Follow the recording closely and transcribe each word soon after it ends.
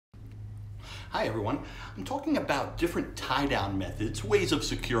Hi everyone, I'm talking about different tie-down methods, ways of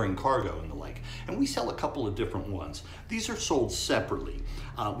securing cargo and the like, and we sell a couple of different ones. These are sold separately.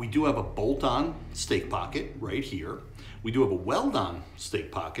 We do have a bolt-on stake pocket right here. We do have a weld-on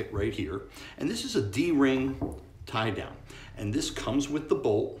stake pocket right here, and this is a D-ring tie-down. And this comes with the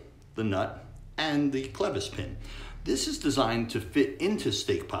bolt, the nut, and the clevis pin. This is designed to fit into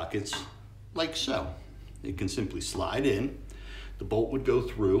stake pockets like so. It can simply slide in, the bolt would go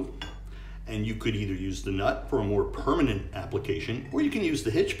through, and you could either use the nut for a more permanent application, or you can use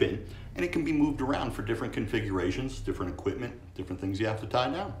the hitch pin, and it can be moved around for different configurations, different equipment, different things you have to tie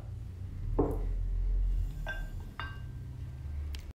down.